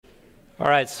All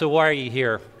right, so why are you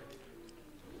here?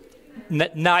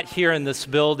 Not here in this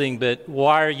building, but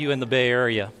why are you in the Bay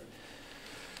Area?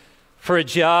 For a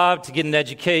job, to get an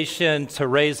education, to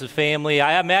raise a family.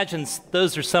 I imagine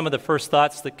those are some of the first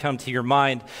thoughts that come to your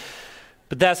mind,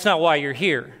 but that's not why you're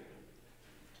here.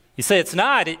 You say it's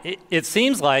not. It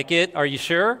seems like it. Are you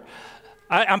sure?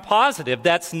 I'm positive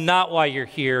that's not why you're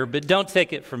here, but don't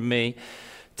take it from me.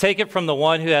 Take it from the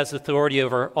one who has authority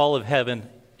over all of heaven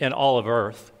and all of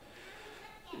earth.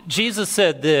 Jesus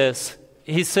said this.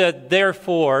 He said,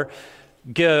 therefore,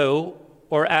 go,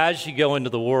 or as you go into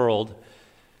the world,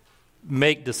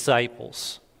 make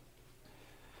disciples.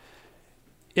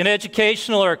 An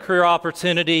educational or career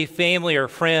opportunity, family or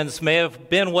friends may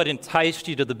have been what enticed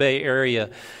you to the Bay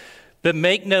Area. But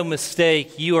make no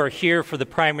mistake, you are here for the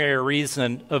primary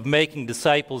reason of making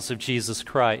disciples of Jesus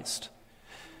Christ.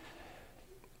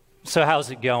 So how's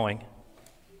it going?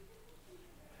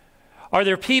 Are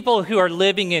there people who are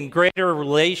living in greater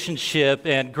relationship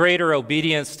and greater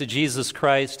obedience to Jesus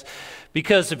Christ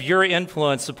because of your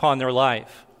influence upon their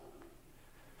life?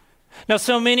 Now,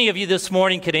 so many of you this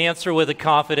morning could answer with a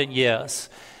confident yes.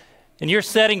 And you're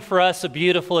setting for us a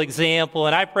beautiful example,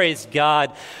 and I praise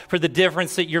God for the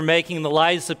difference that you're making in the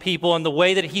lives of people and the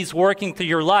way that He's working through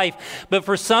your life. But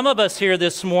for some of us here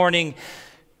this morning,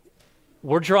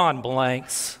 we're drawing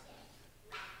blanks.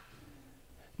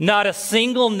 Not a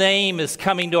single name is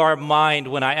coming to our mind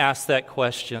when I ask that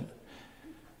question.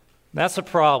 That's a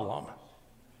problem.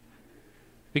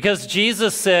 Because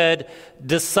Jesus said,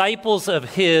 disciples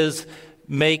of His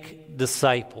make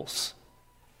disciples.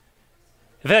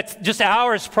 In fact, just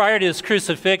hours prior to His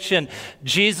crucifixion,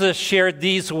 Jesus shared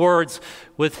these words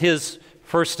with His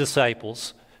first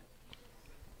disciples.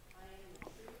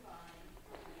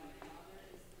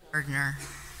 Gardener.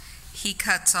 He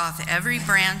cuts off every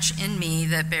branch in me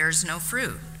that bears no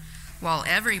fruit, while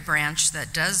every branch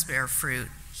that does bear fruit,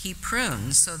 He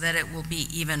prunes so that it will be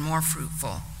even more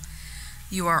fruitful.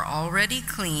 You are already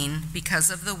clean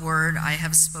because of the word I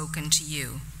have spoken to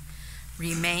you.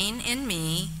 Remain in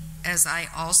me as I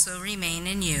also remain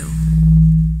in you.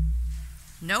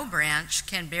 No branch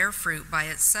can bear fruit by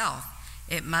itself.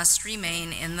 It must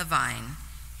remain in the vine.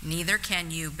 Neither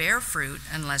can you bear fruit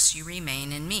unless you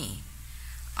remain in me.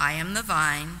 I am the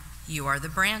vine, you are the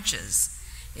branches.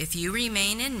 If you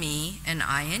remain in me and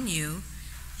I in you,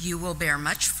 you will bear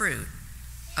much fruit.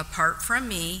 Apart from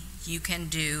me, you can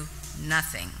do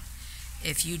nothing.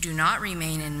 If you do not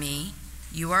remain in me,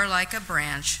 you are like a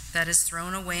branch that is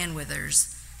thrown away and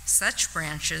withers. Such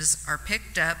branches are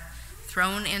picked up,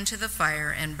 thrown into the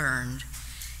fire, and burned.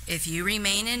 If you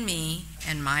remain in me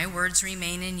and my words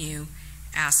remain in you,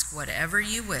 ask whatever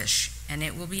you wish, and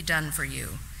it will be done for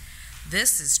you.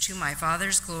 This is to my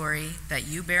Father's glory, that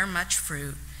you bear much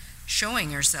fruit, showing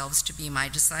yourselves to be my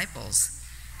disciples.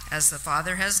 As the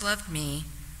Father has loved me,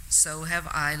 so have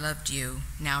I loved you.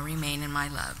 Now remain in my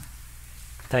love.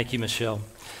 Thank you, Michelle.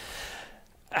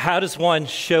 How does one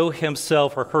show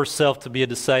himself or herself to be a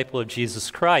disciple of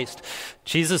Jesus Christ?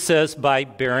 Jesus says by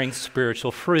bearing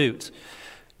spiritual fruit.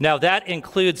 Now, that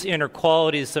includes inner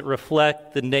qualities that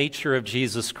reflect the nature of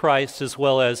Jesus Christ, as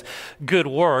well as good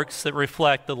works that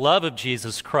reflect the love of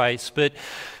Jesus Christ. But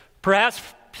perhaps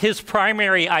his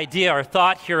primary idea or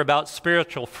thought here about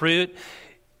spiritual fruit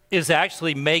is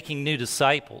actually making new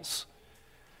disciples.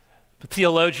 The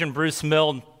theologian Bruce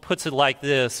Milne puts it like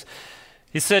this.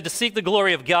 He said, to seek the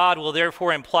glory of God will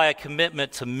therefore imply a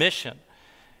commitment to mission,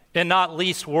 and not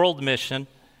least world mission.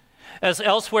 As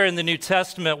elsewhere in the New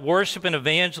Testament, worship and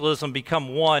evangelism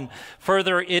become one.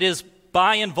 Further, it is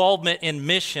by involvement in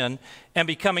mission and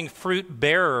becoming fruit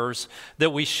bearers that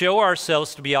we show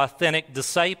ourselves to be authentic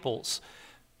disciples.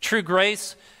 True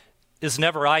grace is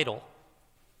never idle.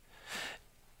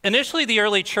 Initially, the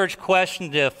early church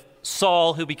questioned if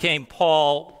Saul, who became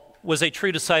Paul, was a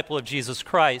true disciple of Jesus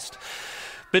Christ.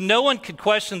 But no one could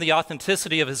question the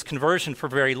authenticity of his conversion for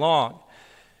very long.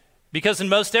 Because in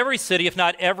most every city, if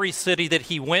not every city that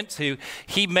he went to,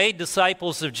 he made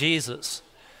disciples of Jesus.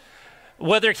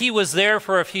 Whether he was there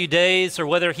for a few days or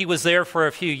whether he was there for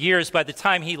a few years, by the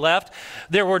time he left,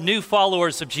 there were new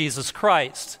followers of Jesus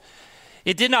Christ.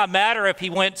 It did not matter if he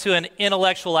went to an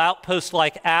intellectual outpost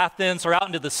like Athens or out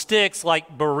into the sticks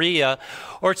like Berea,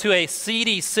 or to a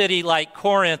seedy city like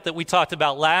Corinth that we talked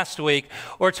about last week,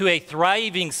 or to a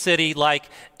thriving city like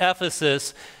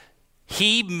Ephesus.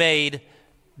 He made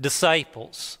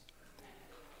disciples.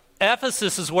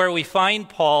 Ephesus is where we find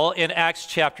Paul in Acts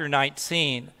chapter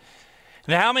 19.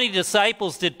 And how many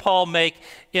disciples did Paul make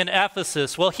in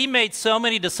Ephesus? Well, he made so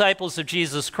many disciples of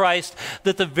Jesus Christ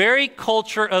that the very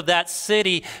culture of that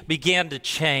city began to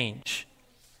change.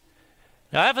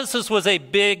 Now, Ephesus was a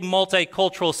big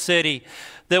multicultural city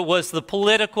that was the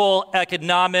political,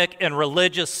 economic, and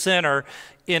religious center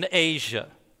in Asia.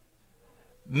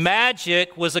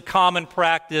 Magic was a common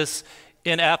practice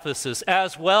in Ephesus,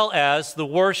 as well as the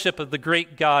worship of the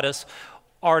Greek goddess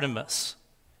Artemis.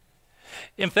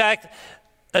 In fact,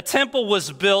 a temple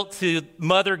was built to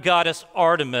Mother Goddess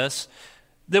Artemis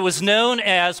that was known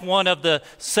as one of the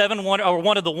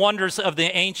wonders of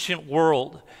the ancient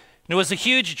world. And it was a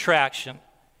huge attraction.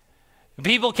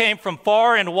 People came from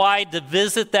far and wide to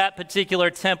visit that particular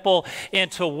temple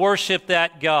and to worship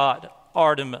that god,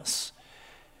 Artemis.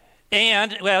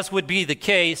 And, as would be the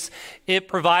case, it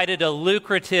provided a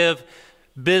lucrative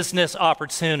business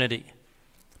opportunity.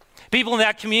 People in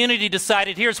that community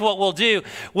decided, here's what we'll do.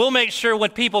 We'll make sure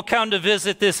when people come to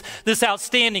visit this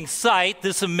outstanding site,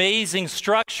 this amazing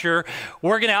structure,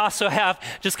 we're going to also have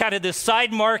just kind of this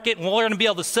side market, and we're going to be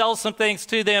able to sell some things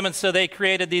to them. And so they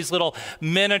created these little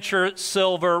miniature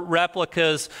silver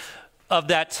replicas of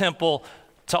that temple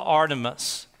to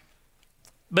Artemis.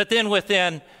 But then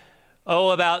within,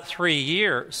 about 3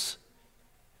 years,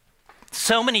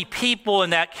 so many people in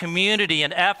that community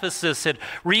in Ephesus had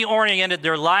reoriented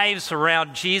their lives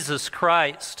around Jesus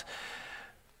Christ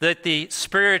that the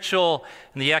spiritual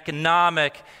and the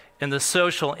economic and the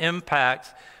social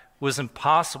impact was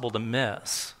impossible to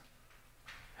miss.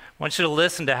 I want you to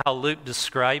listen to how Luke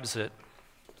describes it.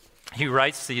 He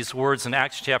writes these words in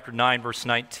Acts chapter 9, verse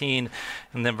 19,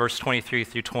 and then verse 23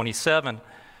 through 27.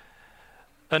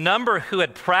 A number who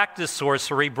had practiced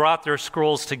sorcery brought their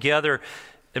scrolls together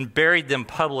and buried them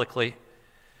publicly.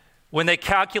 When they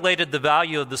calculated the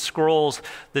value of the scrolls,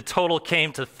 the total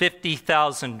came to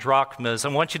 50,000 drachmas. I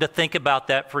want you to think about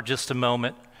that for just a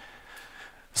moment.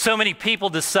 So many people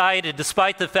decided,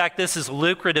 despite the fact this is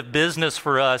lucrative business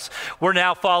for us, we're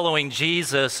now following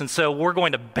Jesus, and so we're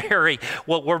going to bury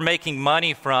what we're making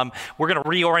money from. We're going to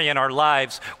reorient our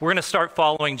lives. We're going to start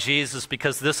following Jesus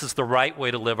because this is the right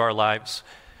way to live our lives.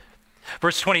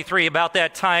 Verse 23, about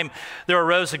that time, there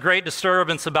arose a great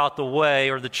disturbance about the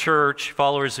way, or the church,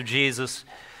 followers of Jesus.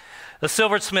 A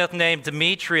silversmith named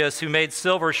Demetrius, who made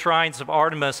silver shrines of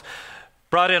Artemis,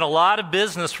 brought in a lot of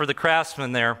business for the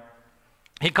craftsmen there.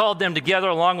 He called them together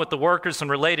along with the workers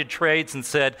and related trades and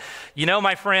said, you know,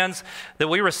 my friends, that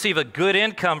we receive a good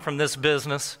income from this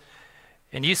business.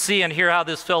 And you see and hear how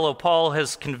this fellow Paul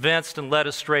has convinced and led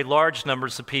astray large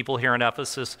numbers of people here in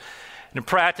Ephesus, and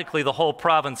practically the whole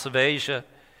province of Asia.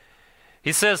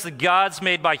 He says the gods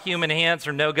made by human hands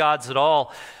are no gods at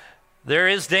all. There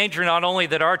is danger not only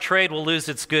that our trade will lose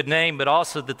its good name, but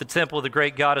also that the temple of the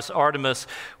great goddess Artemis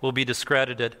will be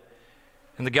discredited.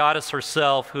 And the goddess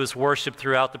herself, who is worshipped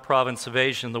throughout the province of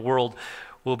Asia and the world,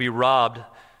 will be robbed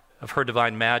of her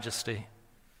divine majesty.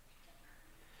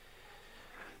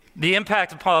 The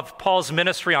impact of Paul's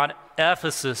ministry on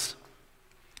Ephesus,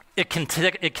 it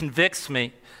convicts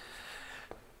me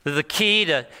that the key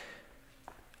to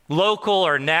local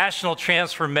or national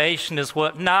transformation is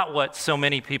not what so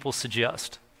many people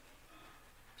suggest.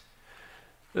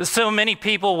 So many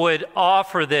people would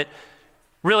offer that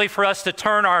really for us to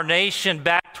turn our nation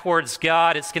back towards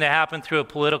God, it's going to happen through a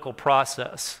political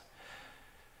process.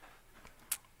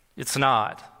 It's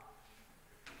not.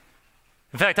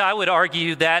 In fact, I would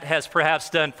argue that has perhaps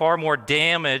done far more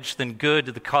damage than good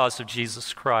to the cause of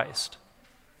Jesus Christ.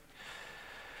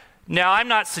 Now, I'm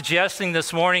not suggesting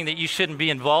this morning that you shouldn't be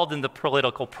involved in the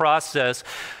political process,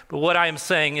 but what I am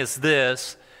saying is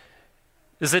this,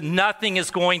 is that nothing is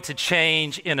going to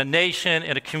change in a nation,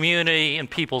 in a community, in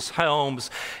people's homes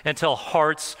until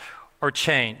hearts are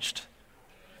changed.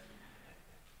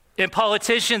 And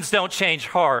politicians don't change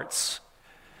hearts.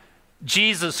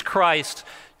 Jesus Christ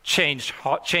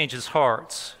changes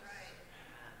hearts.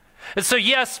 And so,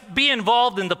 yes, be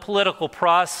involved in the political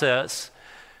process,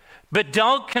 but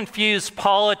don't confuse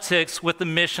politics with the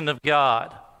mission of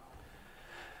God.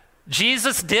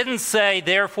 Jesus didn't say,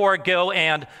 therefore, go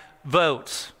and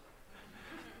vote.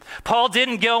 Paul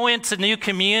didn't go into new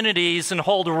communities and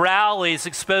hold rallies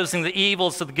exposing the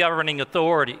evils of the governing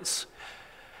authorities.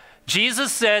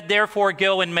 Jesus said, therefore,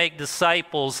 go and make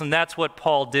disciples, and that's what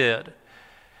Paul did.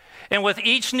 And with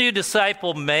each new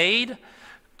disciple made,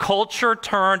 culture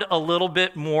turned a little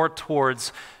bit more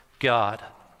towards God.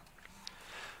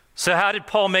 So how did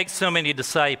Paul make so many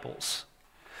disciples?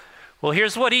 Well,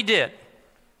 here's what he did.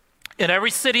 In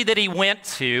every city that he went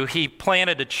to, he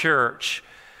planted a church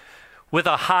with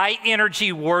a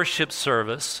high-energy worship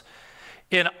service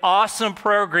and awesome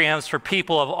programs for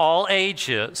people of all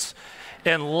ages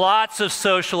and lots of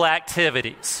social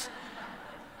activities.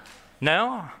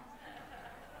 No?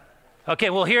 Okay,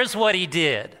 well, here's what he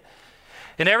did.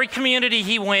 In every community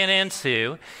he went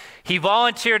into, he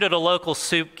volunteered at a local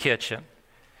soup kitchen.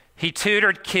 He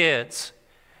tutored kids,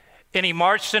 and he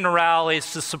marched in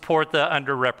rallies to support the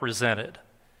underrepresented.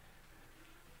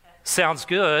 Sounds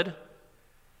good,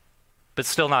 but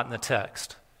still not in the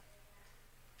text.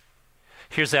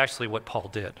 Here's actually what Paul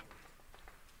did.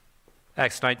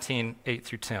 Acts 19, 8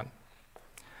 through 10.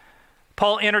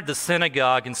 Paul entered the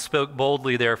synagogue and spoke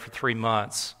boldly there for 3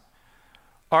 months,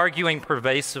 arguing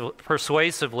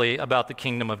persuasively about the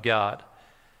kingdom of God.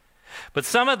 But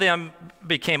some of them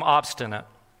became obstinate.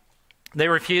 They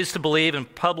refused to believe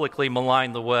and publicly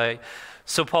maligned the way,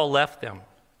 so Paul left them.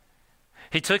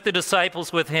 He took the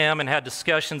disciples with him and had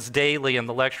discussions daily in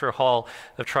the lecture hall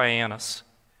of Tyrannus.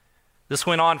 This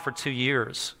went on for 2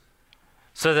 years,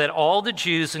 so that all the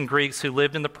Jews and Greeks who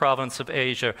lived in the province of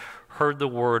Asia heard the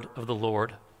word of the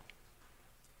Lord.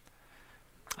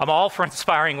 I'm all for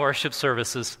inspiring worship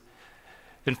services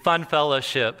and fun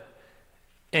fellowship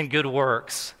and good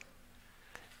works.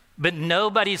 But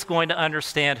nobody's going to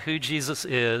understand who Jesus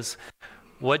is,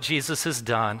 what Jesus has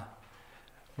done,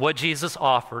 what Jesus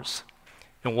offers,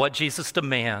 and what Jesus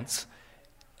demands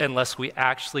unless we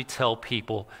actually tell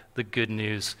people the good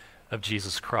news of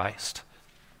Jesus Christ.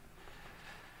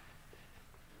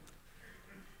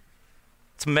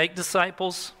 To make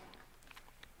disciples,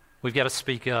 we've got to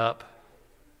speak up.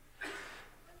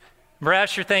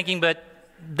 Perhaps you're thinking, but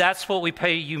that's what we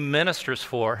pay you ministers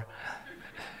for.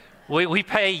 We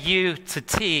pay you to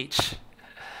teach.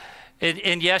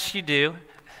 And yes, you do.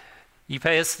 You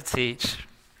pay us to teach.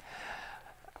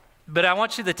 But I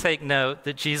want you to take note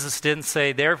that Jesus didn't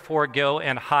say, therefore go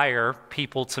and hire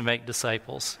people to make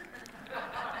disciples.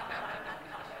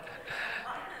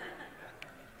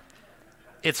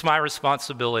 It's my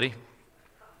responsibility.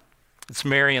 It's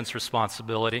Marion's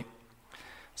responsibility.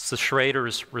 It's the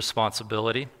Schrader's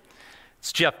responsibility.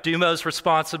 It's Jeff Dumo's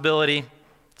responsibility.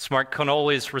 It's Mark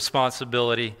Connolly's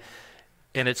responsibility.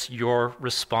 And it's your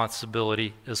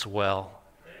responsibility as well.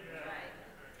 Amen.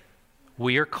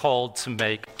 We are called to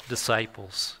make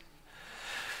disciples.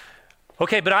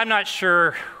 Okay, but I'm not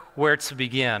sure where to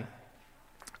begin.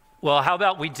 Well, how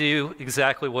about we do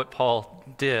exactly what Paul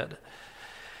did?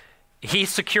 He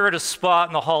secured a spot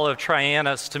in the hall of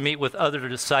Tyrannus to meet with other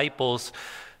disciples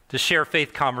to share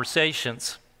faith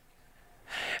conversations.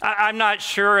 I'm not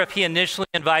sure if he initially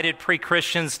invited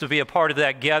pre-Christians to be a part of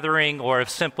that gathering or if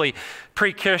simply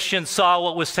pre-Christians saw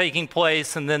what was taking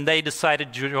place and then they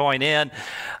decided to join in.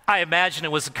 I imagine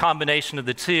it was a combination of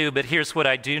the two, but here's what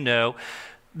I do know,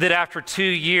 that after 2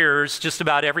 years, just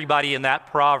about everybody in that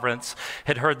province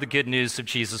had heard the good news of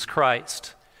Jesus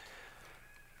Christ.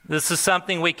 This is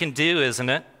something we can do, isn't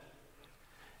it?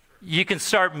 You can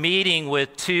start meeting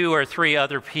with 2 or 3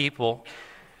 other people.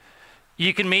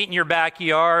 You can meet in your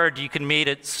backyard. You can meet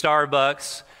at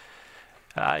Starbucks.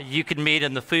 You can meet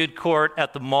in the food court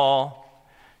at the mall.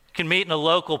 You can meet in a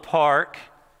local park.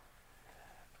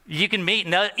 You can meet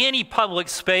in any public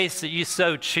space that you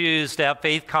so choose to have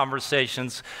faith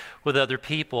conversations with other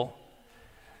people.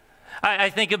 I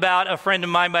think about a friend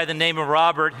of mine by the name of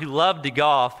Robert who loved to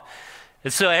golf.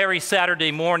 And so every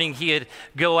Saturday morning, he'd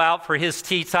go out for his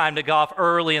tee time to golf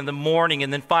early in the morning.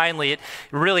 And then finally, it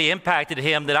really impacted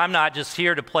him that I'm not just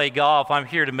here to play golf, I'm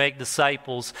here to make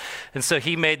disciples. And so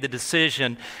he made the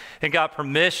decision and got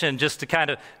permission just to kind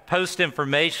of post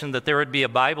information that there would be a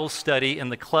Bible study in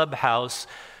the clubhouse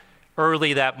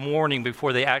early that morning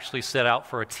before they actually set out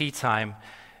for a tee time.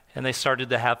 And they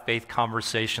started to have faith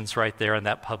conversations right there in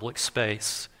that public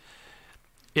space.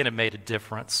 And it made a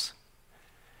difference.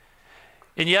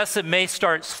 And yes, it may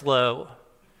start slow,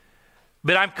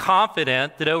 but I'm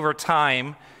confident that over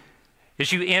time,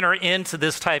 as you enter into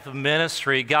this type of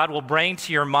ministry, God will bring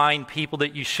to your mind people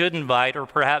that you should invite, or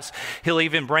perhaps He'll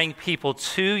even bring people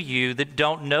to you that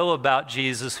don't know about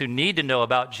Jesus, who need to know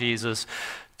about Jesus,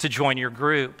 to join your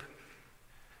group.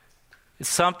 It's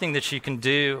something that you can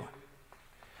do.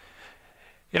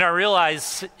 And I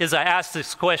realize as I ask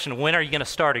this question, when are you going to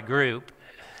start a group?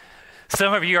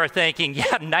 Some of you are thinking,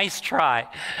 yeah, nice try.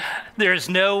 There's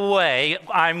no way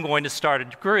I'm going to start a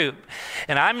group.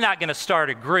 And I'm not going to start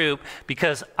a group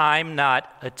because I'm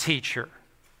not a teacher.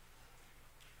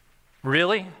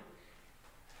 Really?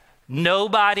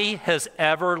 Nobody has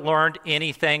ever learned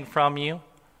anything from you?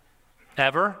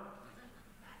 Ever?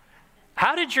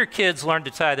 How did your kids learn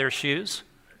to tie their shoes?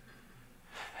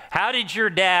 How did your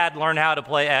dad learn how to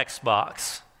play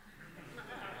Xbox?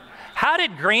 How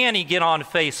did Granny get on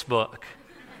Facebook?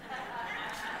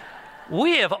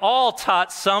 We have all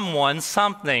taught someone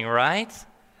something, right?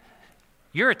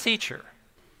 You're a teacher.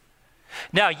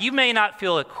 Now, you may not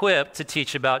feel equipped to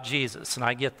teach about Jesus, and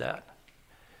I get that.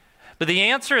 But the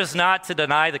answer is not to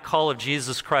deny the call of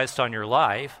Jesus Christ on your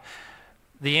life.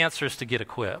 The answer is to get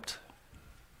equipped.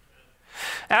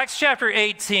 Acts chapter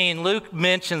 18, Luke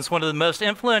mentions one of the most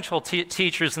influential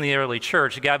teachers in the early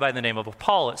church, a guy by the name of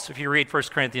Apollos. If you read 1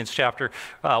 Corinthians chapter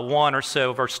 1 or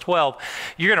so, verse 12,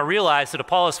 you're going to realize that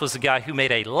Apollos was a guy who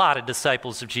made a lot of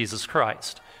disciples of Jesus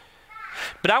Christ.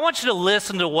 But I want you to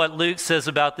listen to what Luke says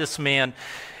about this man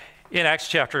in Acts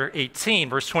chapter 18,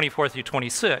 verse 24 through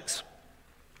 26.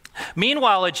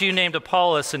 Meanwhile, a Jew named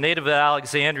Apollos, a native of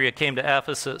Alexandria, came to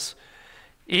Ephesus.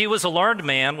 He was a learned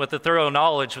man with a thorough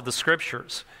knowledge of the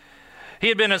Scriptures. He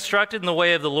had been instructed in the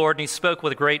way of the Lord, and he spoke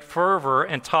with great fervor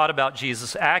and taught about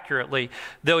Jesus accurately,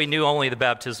 though he knew only the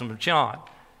baptism of John.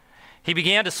 He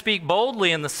began to speak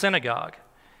boldly in the synagogue.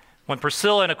 When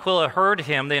Priscilla and Aquila heard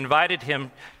him, they invited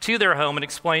him to their home and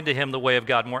explained to him the way of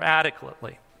God more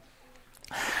adequately.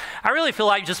 I really feel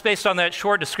like just based on that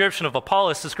short description of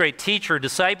Apollos, this great teacher,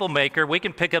 disciple maker, we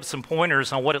can pick up some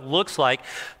pointers on what it looks like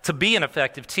to be an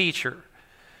effective teacher.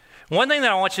 One thing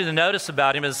that I want you to notice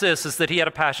about him is that he had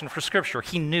a passion for Scripture.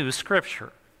 He knew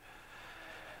Scripture.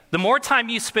 The more time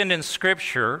you spend in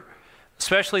Scripture,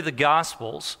 especially the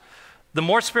Gospels, the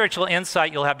more spiritual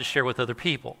insight you'll have to share with other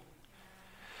people.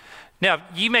 Now,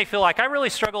 you may feel like, I really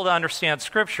struggle to understand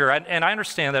Scripture, and I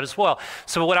understand that as well.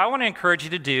 So what I want to encourage you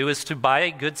to do is to buy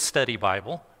a good study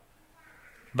Bible,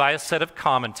 buy a set of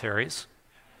commentaries,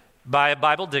 buy a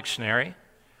Bible dictionary,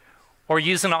 or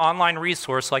use an online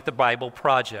resource like the Bible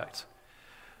Project.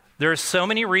 There are so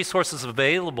many resources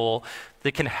available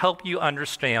that can help you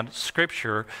understand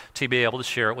Scripture to be able to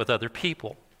share it with other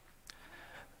people.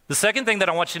 The second thing that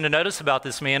I want you to notice about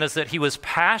this man is that he was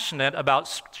passionate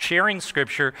about sharing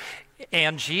Scripture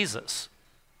and Jesus.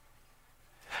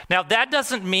 Now, that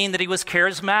doesn't mean that he was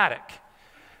charismatic.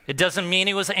 It doesn't mean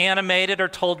he was animated or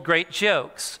told great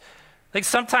jokes. Like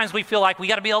sometimes we feel like we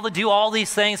got to be able to do all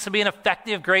these things to be an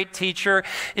effective, great teacher.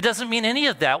 It doesn't mean any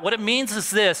of that. What it means is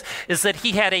that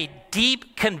he had a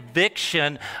deep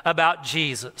conviction about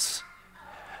Jesus.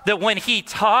 That when he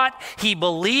taught, he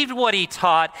believed what he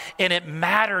taught, and it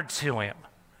mattered to him.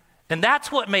 And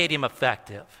that's what made him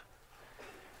effective.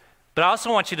 But I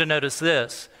also want you to notice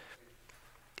this.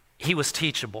 He was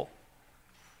teachable.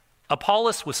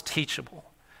 Apollos was teachable.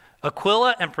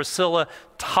 Aquila and Priscilla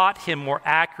taught him more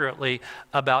accurately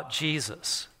about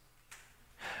Jesus.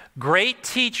 Great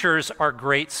teachers are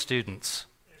great students.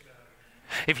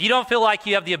 If you don't feel like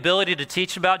you have the ability to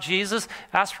teach about Jesus,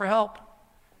 ask for help.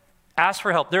 Ask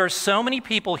for help. There are so many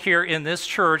people here in this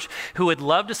church who would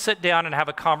love to sit down and have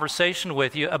a conversation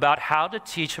with you about how to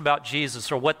teach about Jesus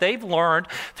or what they've learned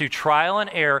through trial and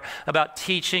error about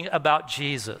teaching about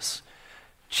Jesus.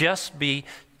 Just be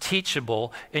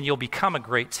teachable and you'll become a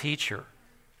great teacher.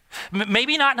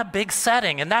 Maybe not in a big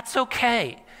setting, and that's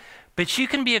okay. But you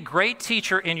can be a great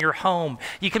teacher in your home.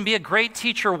 You can be a great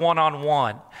teacher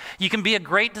one-on-one. You can be a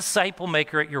great disciple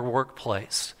maker at your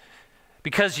workplace.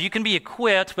 Because you can be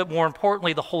equipped, but more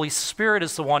importantly, the Holy Spirit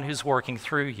is the one who's working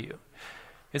through you.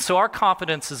 And so our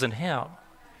confidence is in Him.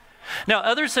 Now,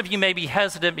 others of you may be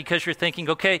hesitant because you're thinking,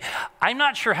 okay, I'm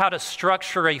not sure how to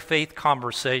structure a faith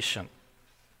conversation.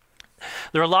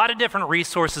 There are a lot of different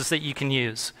resources that you can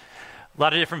use, a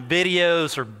lot of different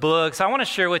videos or books. I want to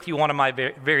share with you one of my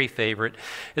very favorite.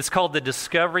 It's called the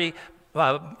Discovery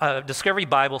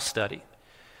Bible Study.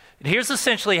 And here's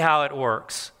essentially how it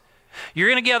works. You're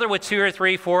going to gather with 2 or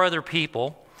 3, 4 other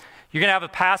people. You're going to have a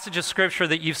passage of Scripture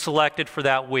that you've selected for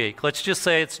that week. Let's just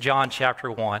say it's John chapter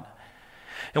 1.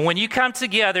 And when you come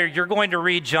together, you're going to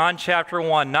read John chapter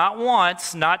 1, not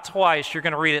once, not twice. You're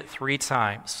going to read it 3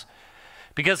 times.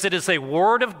 Because it is a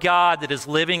word of God that is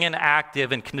living and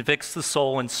active and convicts the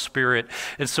soul and spirit.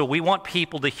 And so we want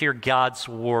people to hear God's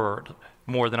word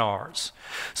more than ours.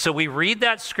 So we read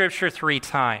that Scripture 3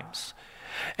 times.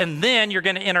 And then you're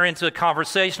going to enter into a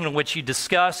conversation in which you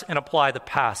discuss and apply the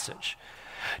passage.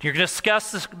 You're going to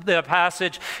discuss the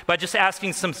passage by just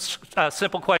asking some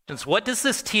simple questions. What does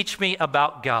this teach me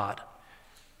about God?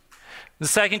 The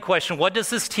second question, what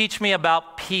does this teach me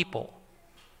about people?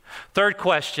 Third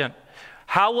question,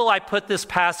 how will I put this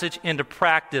passage into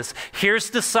practice? Here's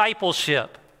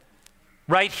discipleship.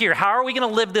 Right here. How are we going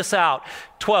to live this out?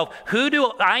 12. Who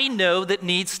do I know that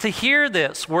needs to hear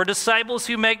this? We're disciples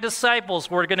who make disciples.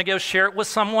 We're going to go share it with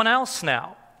someone else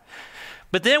now.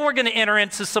 But then we're going to enter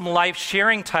into some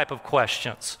life-sharing type of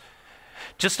questions,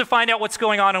 just to find out what's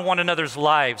going on in one another's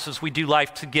lives as we do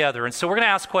life together. And so we're going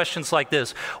to ask questions like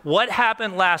this. What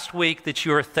happened last week that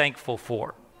you are thankful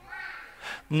for?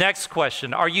 Next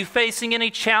question. Are you facing any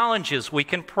challenges we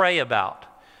can pray about?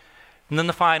 And then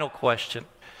the final question.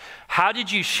 How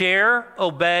did you share,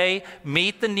 obey,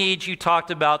 meet the needs you talked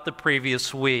about the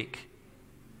previous week?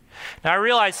 Now, I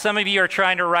realize some of you are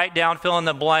trying to write down fill in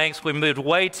the blanks. We moved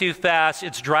way too fast.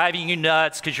 It's driving you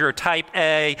nuts because you're a type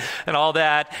A and all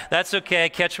that. That's okay.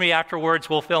 Catch me afterwards.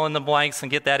 We'll fill in the blanks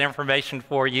and get that information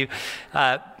for you.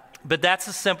 But that's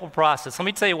a simple process. Let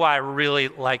me tell you why I really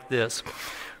like this.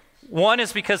 One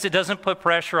is because it doesn't put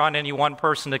pressure on any one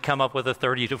person to come up with a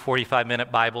 30 to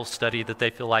 45-minute Bible study that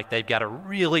they feel like they've got to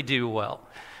really do well.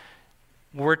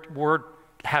 We're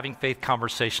having faith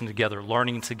conversation together,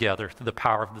 learning together through the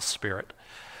power of the Spirit.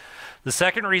 The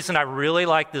second reason I really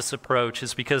like this approach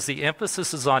is because the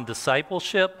emphasis is on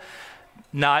discipleship,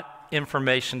 not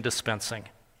information dispensing.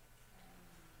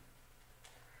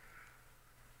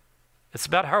 It's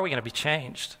about how are we going to be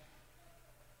changed?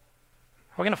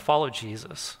 How are we going to follow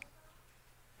Jesus?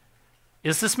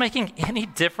 Is this making any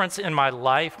difference in my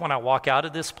life when I walk out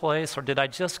of this place, or did I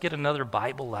just get another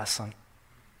Bible lesson?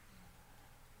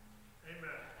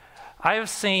 I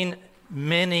have seen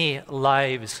many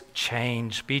lives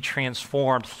change, be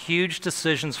transformed, huge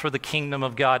decisions for the kingdom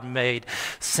of God made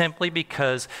simply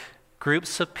because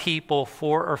groups of people,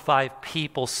 4 or 5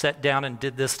 people, sat down and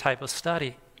did this type of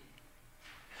study.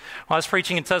 When I was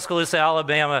preaching in Tuscaloosa,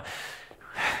 Alabama,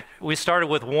 we started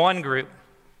with one group.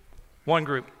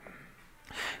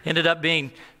 Ended up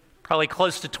being probably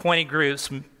close to 20 groups,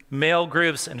 male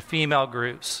groups and female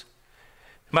groups.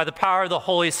 By the power of the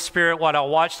Holy Spirit, what I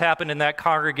watched happen in that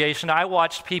congregation, I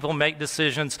watched people make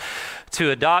decisions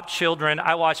to adopt children.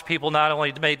 I watched people not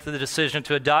only make the decision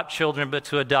to adopt children, but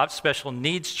to adopt special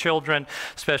needs children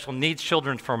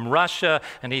from Russia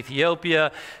and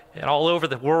Ethiopia and all over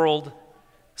the world,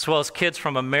 as well as kids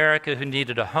from America who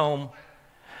needed a home.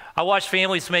 I watched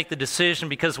families make the decision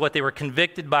because what they were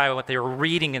convicted by, what they were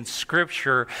reading in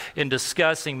Scripture and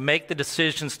discussing, make the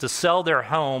decisions to sell their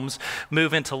homes,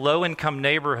 move into low-income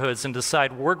neighborhoods, and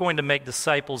decide we're going to make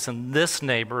disciples in this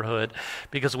neighborhood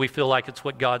because we feel like it's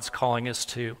what God's calling us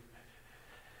to.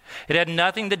 It had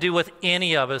nothing to do with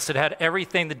any of us. It had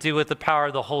everything to do with the power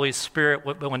of the Holy Spirit.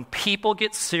 But when people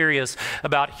get serious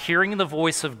about hearing the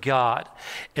voice of God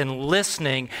and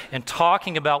listening and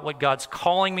talking about what God's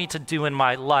calling me to do in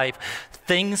my life,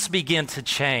 things begin to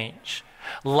change.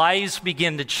 Lives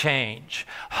begin to change.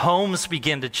 Homes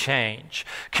begin to change.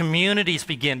 Communities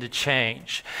begin to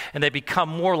change. And they become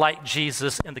more like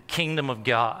Jesus in the kingdom of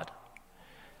God.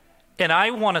 And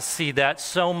I want to see that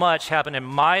so much happen in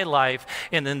my life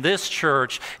and in this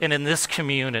church and in this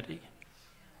community.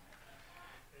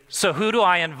 So who do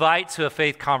I invite to a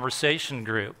faith conversation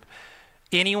group?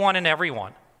 Anyone and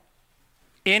everyone.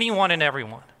 Anyone and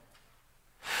everyone.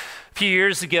 A few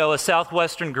years ago, a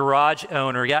Southwestern garage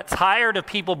owner got tired of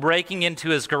people breaking into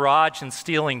his garage and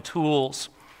stealing tools.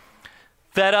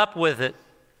 Fed up with it.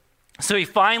 So he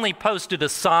finally posted a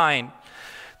sign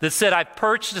that said, I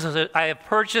have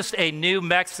purchased a new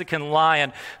Mexican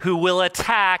lion who will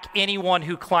attack anyone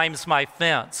who climbs my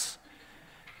fence.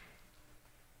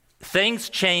 Things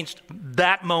changed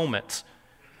that moment.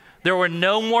 There were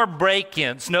no more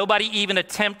break-ins. Nobody even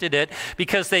attempted it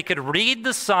because they could read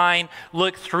the sign,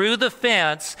 look through the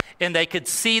fence, and they could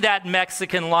see that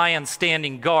Mexican lion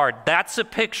standing guard. That's a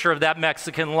picture of that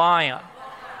Mexican lion.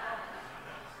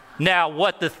 Now,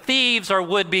 what the thieves or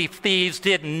would-be thieves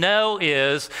didn't know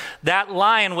is that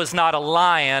lion was not a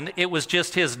lion. It was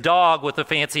just his dog with a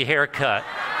fancy haircut.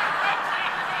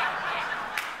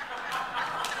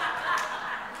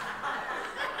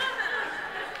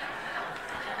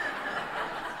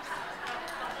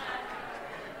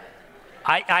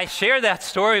 I share that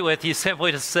story with you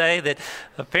simply to say that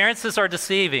appearances are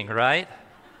deceiving, right?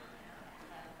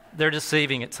 They're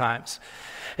deceiving at times.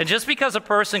 And just because a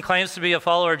person claims to be a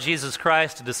follower of Jesus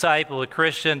Christ, a disciple, a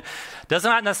Christian, does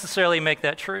not necessarily make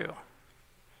that true.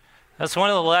 That's one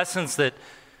of the lessons that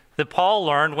Paul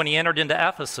learned when he entered into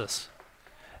Ephesus.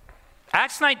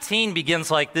 Acts 19 begins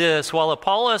like this. While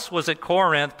Apollos was at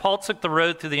Corinth, Paul took the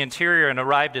road through the interior and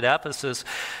arrived at Ephesus.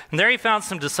 And there he found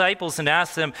some disciples and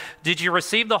asked them, "Did you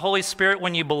receive the Holy Spirit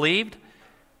when you believed?"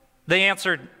 They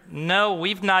answered, "No,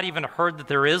 we've not even heard that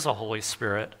there is a Holy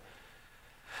Spirit."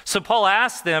 So Paul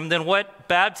asked them, "Then what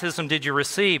baptism did you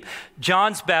receive?"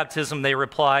 "John's baptism," they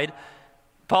replied.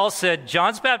 Paul said,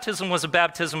 "John's baptism was a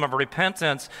baptism of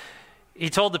repentance." He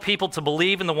told the people to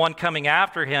believe in the one coming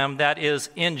after him, that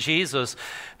is, in Jesus.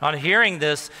 On hearing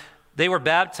this, they were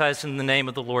baptized in the name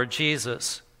of the Lord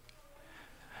Jesus.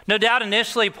 No doubt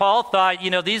initially Paul thought,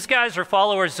 these guys are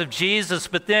followers of Jesus,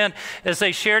 but then as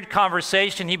they shared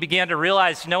conversation, he began to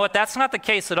realize, that's not the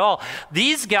case at all.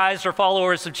 These guys are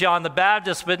followers of John the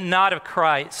Baptist, but not of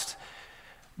Christ.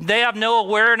 They have no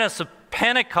awareness of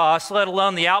Pentecost, let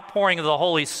alone the outpouring of the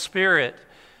Holy Spirit.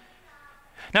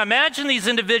 Now imagine these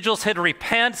individuals had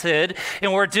repented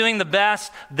and were doing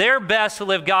their best to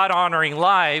live God-honoring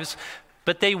lives,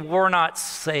 but they were not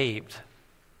saved.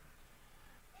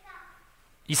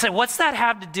 You say, what's that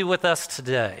have to do with us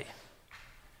today?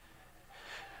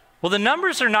 Well, the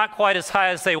numbers are not quite as high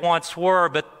as they once were,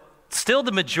 but still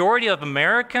the majority of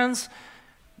Americans,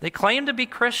 they claim to be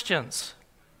Christians.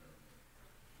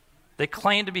 They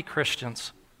claim to be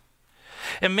Christians.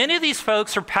 And many of these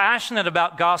folks are passionate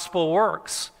about gospel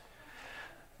works.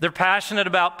 They're passionate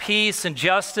about peace and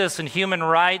justice and human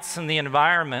rights and the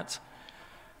environment.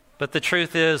 But the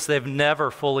truth is, they've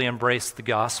never fully embraced the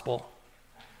gospel.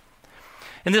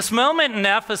 And this moment in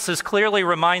Ephesus clearly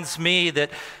reminds me that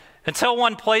until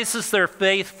one places their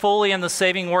faith fully in the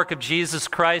saving work of Jesus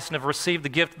Christ and have received the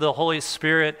gift of the Holy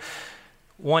Spirit,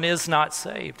 one is not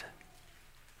saved.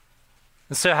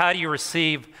 And so how do you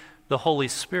receive the Holy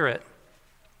Spirit?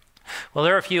 Well,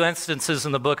 there are a few instances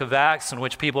in the book of Acts in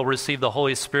which people receive the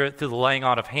Holy Spirit through the laying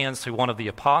on of hands through one of the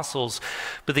apostles,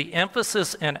 but the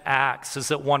emphasis in Acts is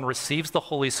that one receives the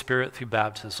Holy Spirit through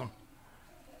baptism.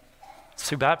 It's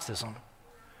through baptism.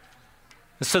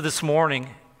 And so this morning,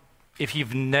 if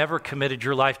you've never committed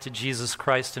your life to Jesus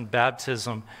Christ in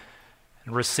baptism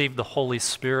and received the Holy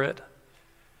Spirit,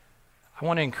 I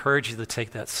want to encourage you to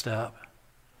take that step,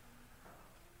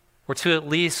 or to at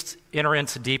least enter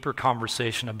into deeper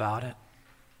conversation about it.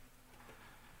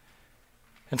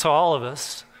 And to all of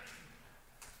us,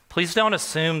 please don't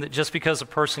assume that just because a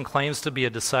person claims to be a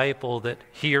disciple that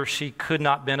he or she could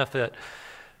not benefit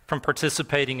from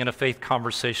participating in a faith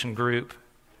conversation group.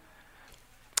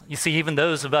 You see, even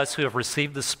those of us who have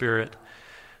received the Spirit,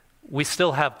 we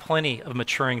still have plenty of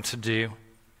maturing to do.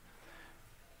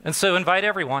 And so invite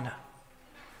everyone.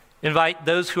 Invite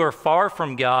those who are far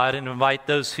from God and invite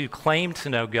those who claim to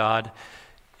know God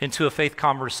into a faith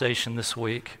conversation this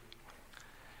week.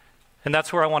 And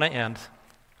that's where I want to end.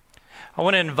 I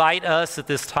want to invite us at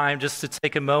this time just to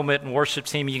take a moment, and worship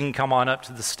team, you can come on up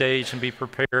to the stage and be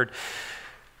prepared.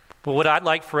 But what I'd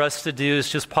like for us to do is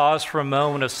just pause for a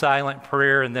moment of silent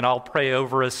prayer, and then I'll pray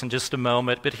over us in just a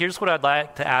moment. But here's what I'd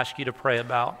like to ask you to pray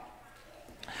about.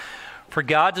 For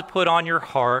God to put on your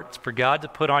heart, for God to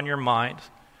put on your mind,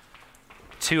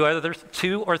 two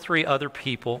or three other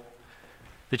people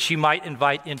that you might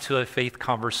invite into a faith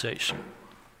conversation.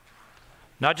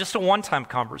 Not just a one-time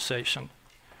conversation,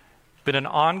 but an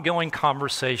ongoing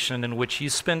conversation in which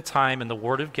you spend time in the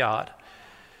Word of God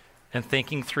and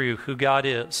thinking through who God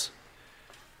is.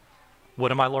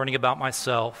 What am I learning about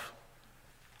myself?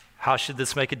 How should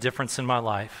this make a difference in my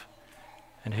life?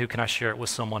 And who can I share it with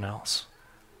someone else?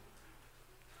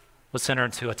 Let's enter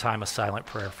into a time of silent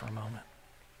prayer for a moment.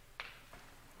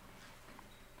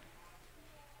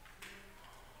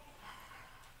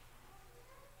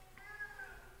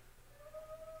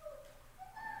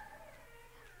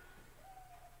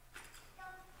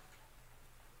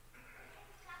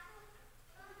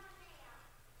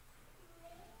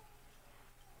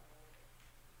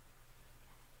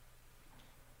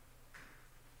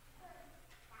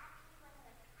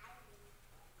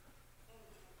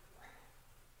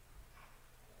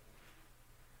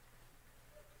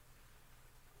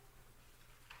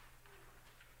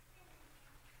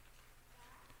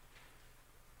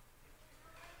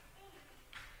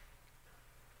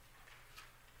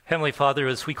 Heavenly Father,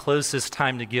 as we close this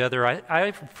time together,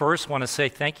 I first want to say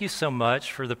thank you so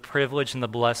much for the privilege and the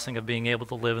blessing of being able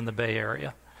to live in the Bay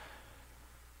Area.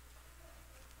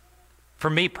 For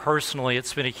me personally,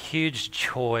 it's been a huge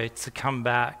joy to come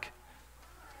back,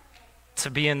 to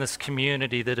be in this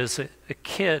community that as a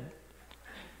kid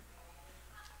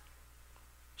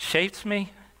shaped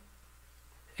me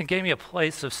and gave me a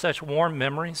place of such warm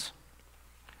memories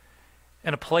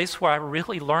and a place where I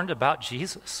really learned about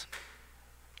Jesus.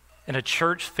 In a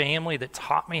church family that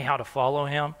taught me how to follow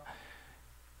him,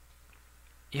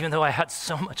 even though I had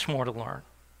so much more to learn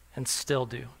and still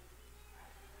do.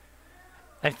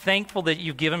 I'm thankful that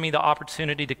you've given me the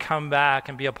opportunity to come back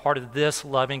and be a part of this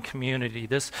loving community,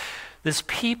 this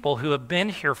people who have been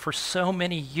here for so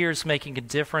many years making a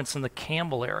difference in the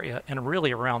Campbell area and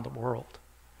really around the world.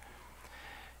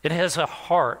 It has a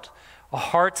heart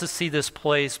to see this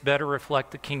place better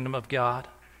reflect the kingdom of God.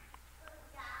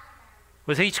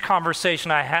 With each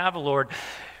conversation I have, Lord,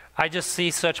 I just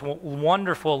see such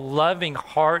wonderful, loving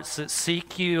hearts that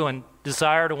seek you and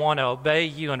desire to want to obey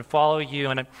you and follow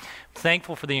you, and I'm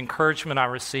thankful for the encouragement I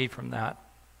receive from that.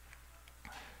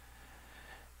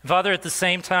 Father, at the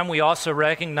same time, we also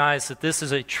recognize that this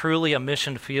is truly a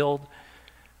mission field,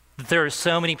 that there are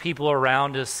so many people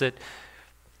around us that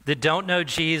that don't know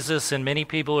Jesus, and many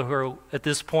people who are at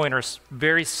this point are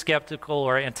very skeptical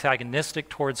or antagonistic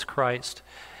towards Christ.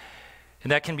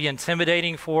 And that can be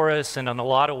intimidating for us, and in a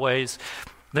lot of ways,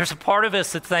 there's a part of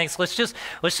us that thinks, let's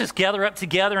just gather up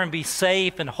together and be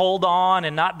safe and hold on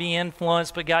and not be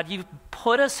influenced. But God, you've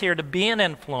put us here to be an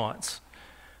influence,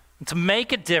 and to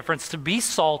make a difference, to be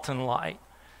salt and light.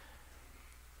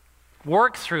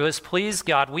 Work through us, please,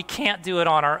 God. We can't do it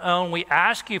on our own. We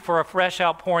ask you for a fresh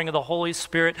outpouring of the Holy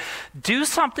Spirit. Do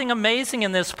something amazing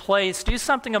in this place. Do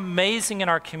something amazing in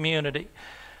our community.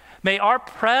 May our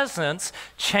presence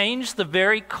change the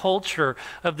very culture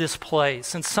of this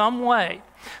place in some way.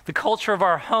 The culture of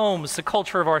our homes, the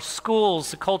culture of our schools,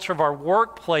 the culture of our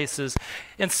workplaces,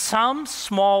 in some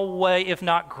small way, if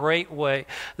not great way,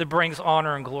 that brings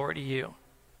honor and glory to you.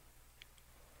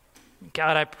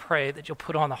 God, I pray that you'll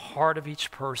put on the heart of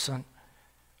each person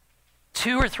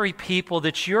 2 or 3 people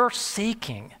that you're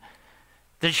seeking,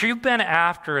 that you've been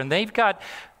after, and they've got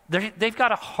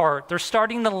a heart. They're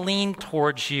starting to lean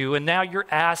towards you, and now you're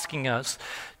asking us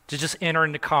to just enter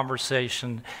into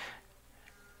conversation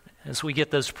as we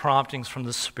get those promptings from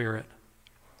the Spirit.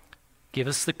 Give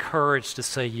us the courage to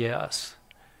say yes.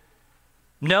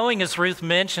 Knowing, as Ruth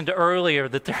mentioned earlier,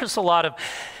 that there's a lot of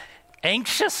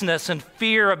anxiousness and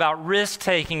fear about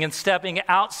risk-taking and stepping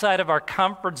outside of our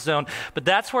comfort zone. But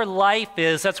that's where life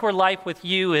is. That's where life with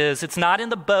you is. It's not in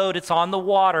the boat. It's on the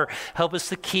water. Help us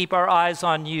to keep our eyes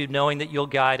on you, knowing that you'll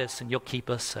guide us and you'll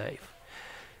keep us safe.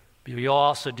 But you'll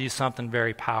also do something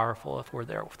very powerful if we're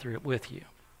there with you.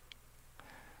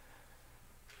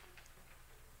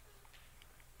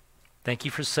 Thank you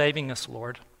for saving us,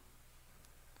 Lord.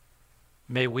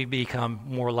 May we become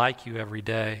more like you every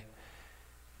day.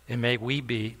 And may we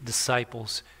be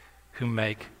disciples who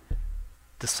make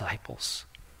disciples.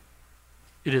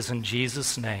 It is in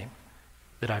Jesus' name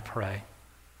that I pray.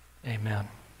 Amen.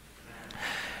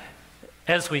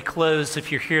 As we close,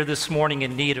 if you're here this morning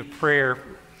in need of prayer,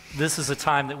 this is a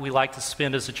time that we like to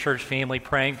spend as a church family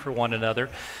praying for one another.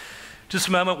 Just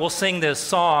a moment, we'll sing this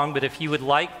song, but if you would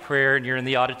like prayer and you're in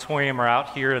the auditorium or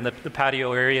out here in the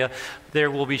patio area, there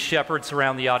will be shepherds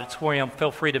around the auditorium.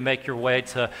 Feel free to make your way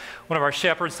to one of our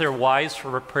shepherds. They're wise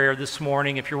for a prayer this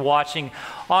morning. If you're watching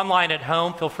online at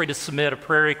home, feel free to submit a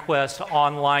prayer request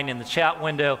online in the chat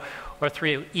window or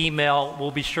through email.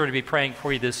 We'll be sure to be praying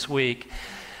for you this week.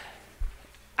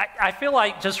 I feel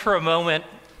like just for a moment,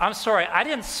 I'm sorry, I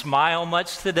didn't smile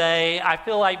much today. I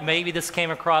feel like maybe this came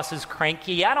across as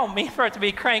cranky. I don't mean for it to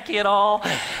be cranky at all.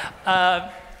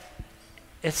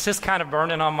 It's just kind of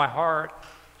burning on my heart.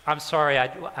 I'm sorry.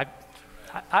 I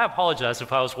apologize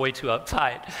if I was way too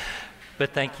uptight.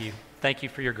 But thank you. Thank you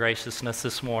for your graciousness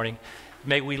this morning.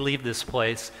 May we leave this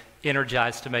place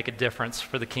energized to make a difference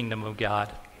for the kingdom of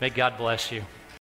God. May God bless you.